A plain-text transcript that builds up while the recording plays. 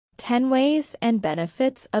10 ways and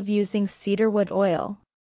benefits of using cedarwood oil.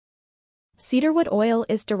 Cedarwood oil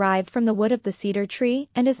is derived from the wood of the cedar tree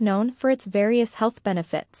and is known for its various health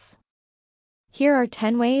benefits. Here are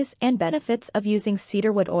 10 ways and benefits of using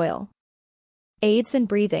cedarwood oil. Aids in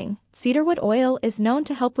breathing. Cedarwood oil is known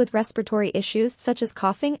to help with respiratory issues such as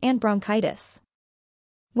coughing and bronchitis.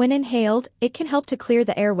 When inhaled, it can help to clear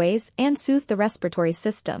the airways and soothe the respiratory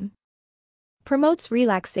system. Promotes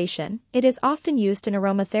relaxation. It is often used in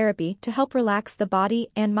aromatherapy to help relax the body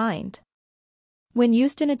and mind. When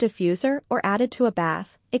used in a diffuser or added to a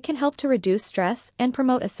bath, it can help to reduce stress and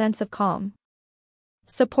promote a sense of calm.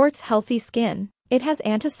 Supports healthy skin. It has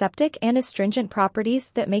antiseptic and astringent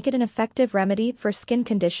properties that make it an effective remedy for skin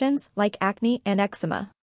conditions like acne and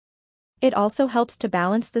eczema. It also helps to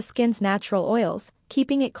balance the skin's natural oils,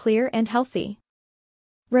 keeping it clear and healthy.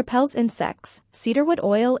 Repels insects. Cedarwood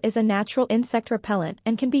oil is a natural insect repellent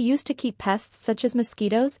and can be used to keep pests such as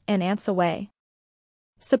mosquitoes and ants away.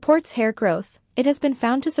 Supports hair growth. It has been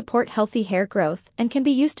found to support healthy hair growth and can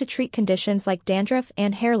be used to treat conditions like dandruff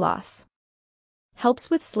and hair loss. Helps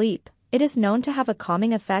with sleep. It is known to have a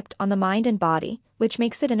calming effect on the mind and body, which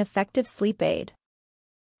makes it an effective sleep aid.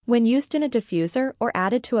 When used in a diffuser or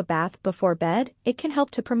added to a bath before bed, it can help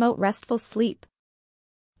to promote restful sleep.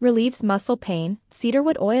 Relieves muscle pain.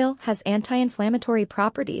 Cedarwood oil has anti-inflammatory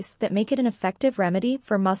properties that make it an effective remedy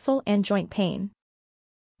for muscle and joint pain.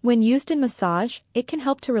 When used in massage, it can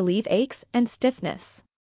help to relieve aches and stiffness.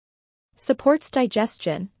 Supports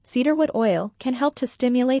digestion. Cedarwood oil can help to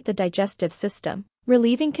stimulate the digestive system,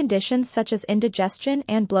 relieving conditions such as indigestion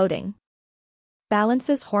and bloating.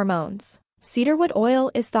 Balances hormones. Cedarwood oil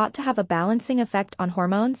is thought to have a balancing effect on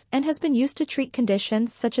hormones and has been used to treat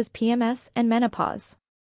conditions such as PMS and menopause.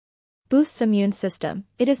 Boosts immune system.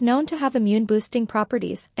 It is known to have immune-boosting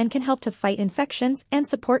properties and can help to fight infections and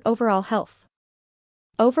support overall health.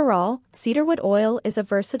 Overall, cedarwood oil is a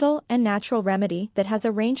versatile and natural remedy that has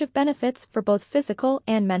a range of benefits for both physical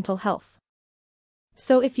and mental health.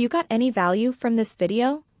 So if you got any value from this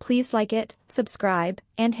video, please like it, subscribe,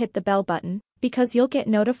 and hit the bell button, because you'll get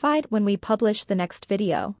notified when we publish the next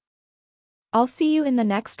video. I'll see you in the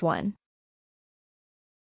next one.